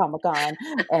Diego Comic Con,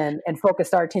 and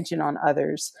focused our attention on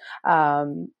others.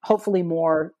 Hopefully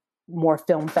more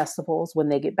film festivals when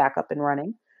they get back up and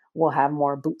running. We'll have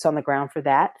more boots on the ground for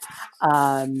that.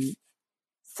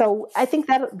 So I think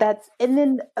that, and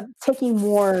then taking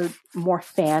more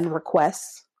fan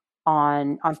requests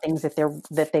on things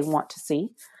that they want to see.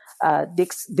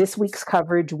 This week's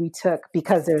coverage we took,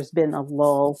 because there's been a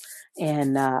lull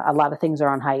and a lot of things are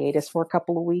on hiatus for a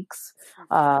couple of weeks.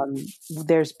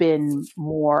 There's been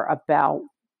more about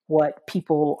what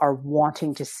people are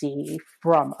wanting to see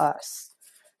from us.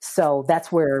 So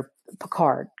that's where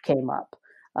Picard came up.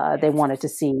 They wanted to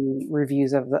see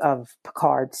reviews of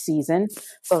Picard season.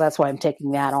 So that's why I'm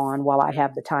taking that on while I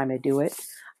have the time to do it.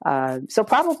 So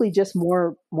probably just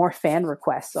more fan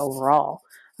requests overall.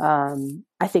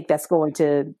 I think that's going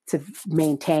to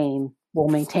will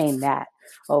maintain that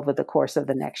over the course of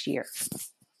the next year.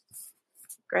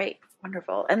 Great.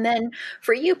 Wonderful. And then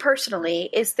for you personally,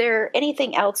 is there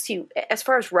anything else as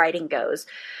far as writing goes,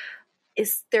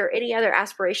 is there any other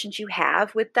aspirations you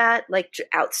have with that, like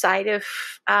outside of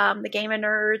the Game of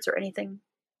Nerds or anything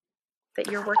that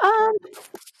you're working on?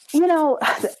 You know,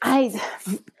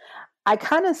 I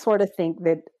kind of sort of think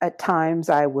that at times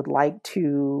I would like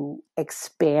to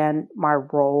expand my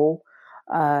role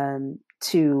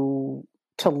to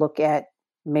look at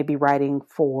maybe writing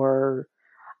for.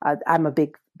 I'm a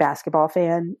big basketball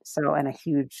fan, so and a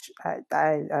huge.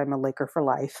 I'm a Laker for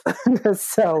life,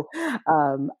 so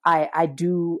I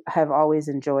do have always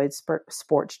enjoyed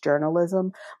sports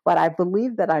journalism, but I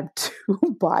believe that I'm too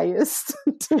biased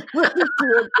to really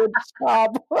do a good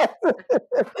job.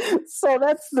 So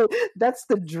that's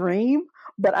the dream,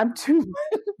 but I'm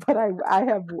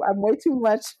way too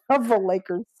much of a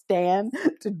Lakers stan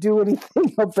to do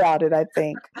anything about it, I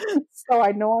think. So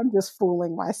I know I'm just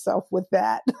fooling myself with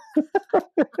that.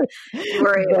 You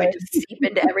worry it would just seep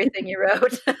into everything you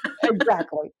wrote.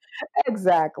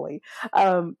 Exactly.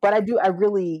 But I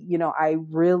really, I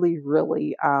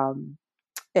really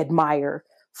admire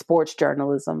sports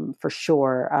journalism for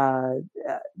sure.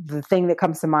 The thing that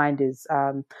comes to mind is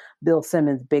Bill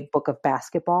Simmons' Big Book of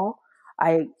Basketball.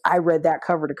 I read that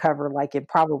cover to cover like in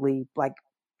probably like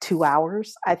 2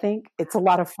 hours. I think it's a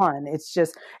lot of fun. It's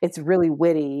really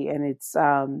witty and it's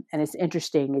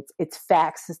interesting. It's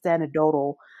facts. It's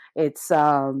anecdotal. It's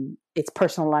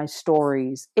personalized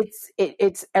stories.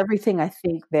 It's everything I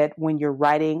think that when you're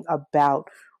writing about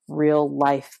real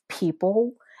life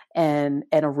people and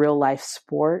a real life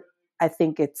sport, I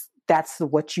think that's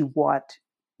what you want.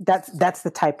 That's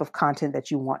the type of content that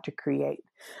you want to create.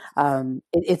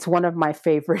 It's one of my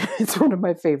favorite. It's one of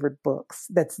my favorite books.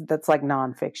 That's like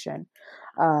nonfiction.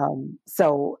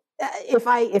 So if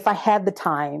I had the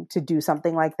time to do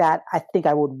something like that, I think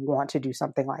I would want to do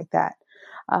something like that.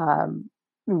 Um,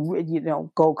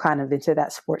 go kind of into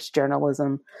that sports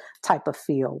journalism type of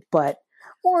field,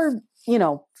 or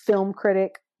film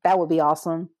critic. That would be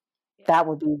awesome. That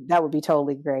would be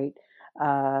totally great.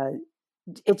 Uh,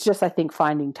 it's just I think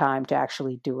finding time to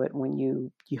actually do it when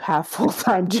you have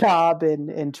full-time job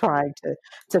and trying to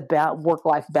work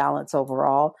life balance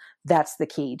overall. That's the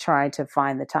key. Trying to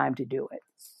find the time to do it.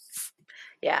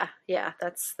 Yeah,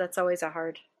 that's always a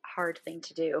hard thing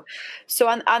to do. So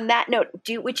on that note,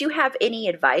 would you have any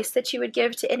advice that you would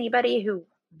give to anybody who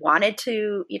wanted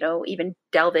to, even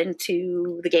delve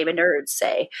into the Game of Nerds,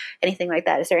 say anything like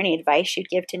that? Is there any advice you'd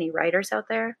give to any writers out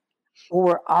there? Well,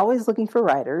 we're always looking for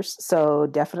writers, so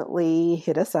definitely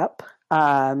hit us up.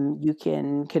 You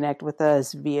can connect with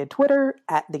us via Twitter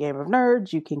at The Game of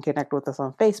Nerds. You can connect with us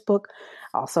on Facebook,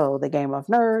 also The Game of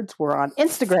Nerds. We're on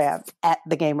Instagram at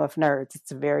The Game of Nerds.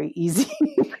 It's very easy.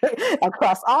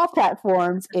 Across all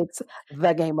platforms, it's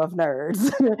The Game of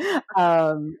Nerds.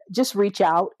 Just reach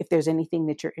out if there's anything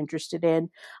that you're interested in.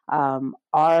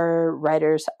 Our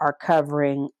writers are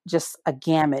covering just a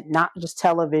gamut, not just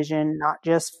television, not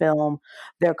just film.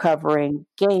 They're covering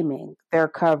gaming. They're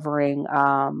covering.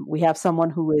 We have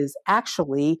someone who is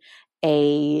actually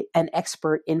an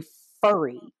expert in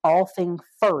all things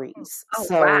furries. Oh,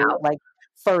 So wow. like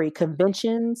furry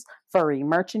conventions, furry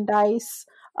merchandise,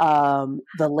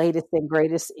 the latest and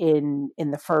greatest in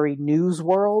the furry news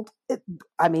world.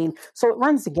 So it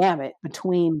runs the gamut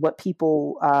between what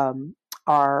people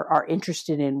are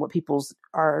interested in, what people's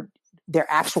are their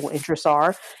actual interests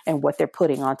are, and what they're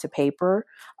putting onto paper.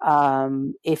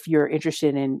 If you're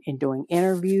interested in doing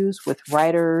interviews with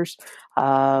writers,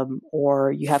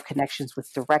 or you have connections with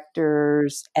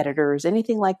directors, editors,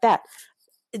 anything like that,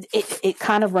 it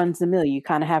kind of runs the mill. You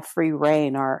kind of have free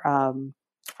reign.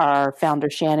 Our founder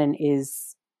Shannon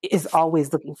is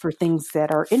always looking for things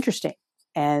that are interesting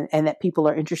and that people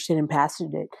are interested and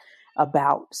passionate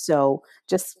about. So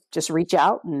just reach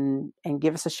out and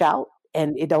give us a shout.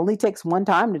 And it only takes one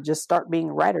time to just start being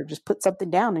a writer. Just put something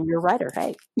down and you're a writer.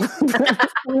 Hey.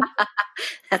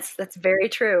 That's very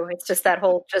true. It's just that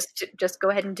whole just go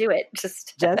ahead and do it.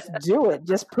 Just do it.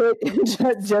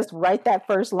 Just write that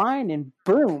first line and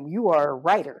boom, you are a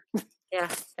writer. Yeah.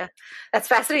 That's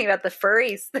fascinating about the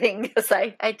furries thing because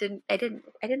I didn't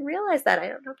realize that. I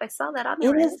don't know if I saw that on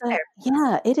there.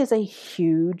 It is a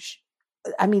huge.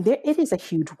 It is a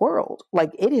huge world. Like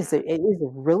it is a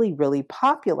really, really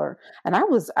popular. And I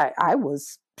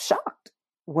was shocked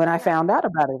when I found out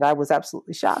about it. I was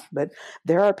absolutely shocked. But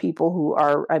there are people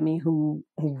who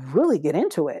really get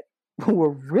into it, who are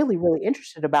really, really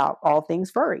interested about all things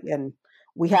furry. And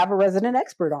we have a resident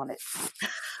expert on it.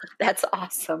 That's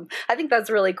awesome. I think that's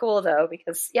really cool though,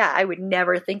 because I would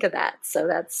never think of that. So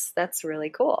that's really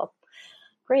cool.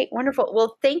 Great. Wonderful.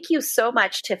 Well, thank you so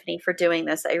much, Tiffany, for doing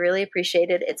this. I really appreciate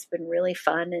it. It's been really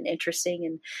fun and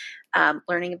interesting, and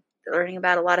learning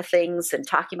about a lot of things and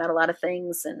talking about a lot of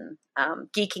things, and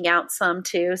geeking out some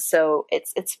too. So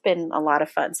it's been a lot of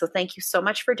fun. So thank you so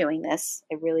much for doing this.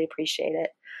 I really appreciate it.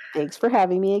 Thanks for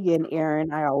having me again,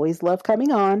 Erin. I always love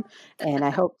coming on, and I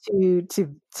hope to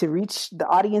reach the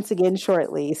audience again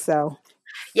shortly. So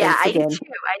thanks I do again. too.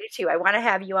 I do too. I want to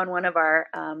have you on one of our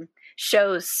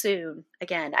shows soon.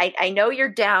 Again, I know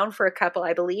you're down for a couple.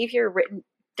 I believe you're written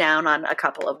down on a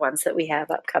couple of ones that we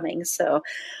have upcoming. So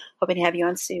hoping to have you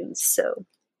on soon. So,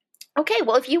 okay.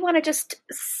 Well, if you want to just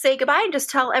say goodbye and just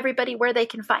tell everybody where they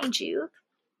can find you.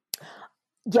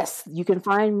 Yes, you can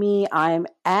find me. I'm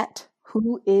at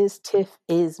Who Is Tiff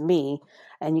Is Me,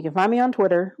 and you can find me on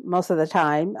Twitter most of the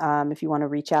time. If you want to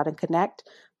reach out and connect,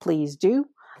 please do.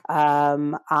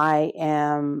 I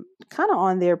am kind of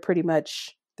on there pretty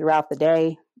much throughout the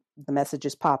day. The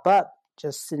messages pop up.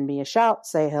 Just send me a shout,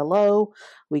 say hello.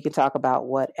 We can talk about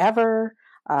whatever.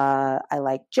 I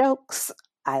like jokes.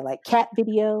 I like cat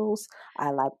videos. I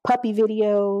like puppy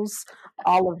videos,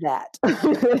 all of that.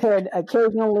 And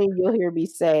occasionally you'll hear me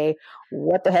say,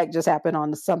 what the heck just happened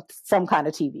on some kind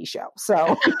of TV show.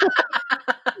 So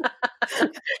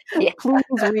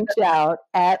please reach out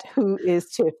at Who Is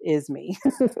Tiff Is Me.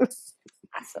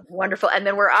 Awesome. Wonderful. And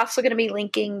then we're also going to be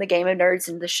linking the Game of Nerds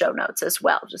in the show notes as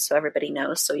well, just so everybody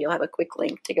knows. So you'll have a quick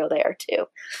link to go there too.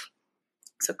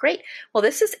 So great. Well,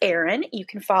 this is Erin. You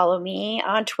can follow me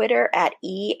on Twitter at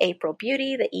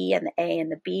 @AprilBeauty. The E and the A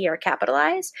and the B are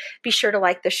capitalized. Be sure to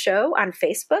like the show on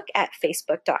Facebook at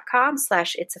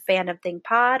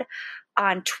facebook.com/itsafandom_thing_pod.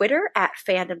 On Twitter at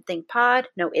fandomthingpod.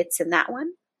 No, it's in that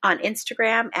one. On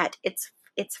Instagram at it's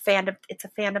a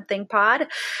fandom thing pod.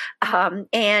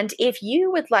 And if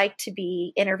you would like to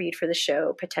be interviewed for the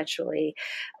show potentially,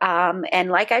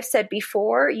 and like I've said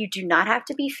before, you do not have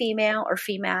to be female or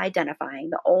female identifying.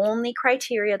 The only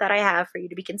criteria that I have for you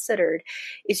to be considered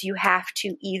is you have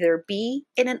to either be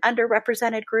in an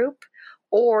underrepresented group,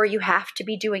 or you have to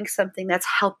be doing something that's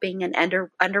helping an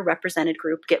underrepresented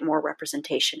group get more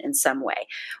representation in some way,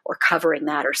 or covering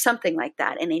that or something like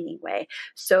that in any way.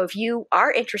 So if you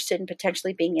are interested in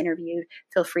potentially being interviewed,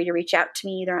 feel free to reach out to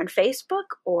me either on Facebook,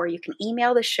 or you can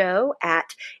email the show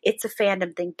at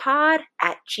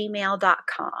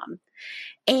itsafandom_thing_pod@gmail.com.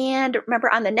 And remember,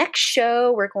 on the next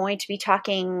show, we're going to be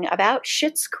talking about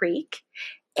Schitt's Creek.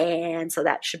 And so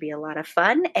that should be a lot of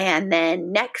fun. And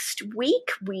then next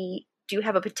week, we do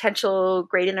have a potential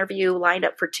great interview lined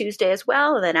up for Tuesday as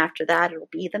well. And then after that, it'll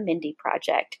be the Mindy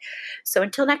Project. So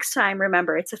until next time,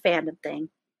 remember, it's a fandom thing.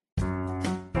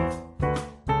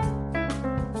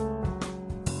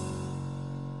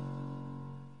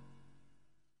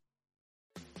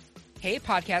 Hey,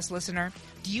 podcast listener.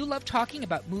 Do you love talking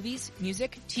about movies,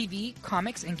 music, TV,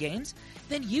 comics, and games?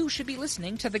 Then you should be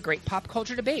listening to The Great Pop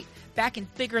Culture Debate, back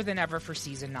and bigger than ever for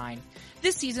Season 9.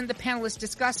 This season, the panelists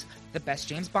discuss the best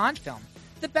James Bond film,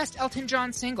 the best Elton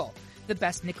John single, the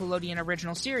best Nickelodeon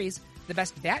original series, the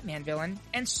best Batman villain,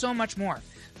 and so much more.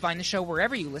 Find the show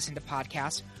wherever you listen to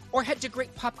podcasts, or head to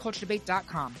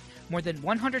greatpopculturedebate.com. More than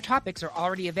 100 topics are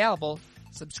already available.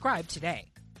 Subscribe today.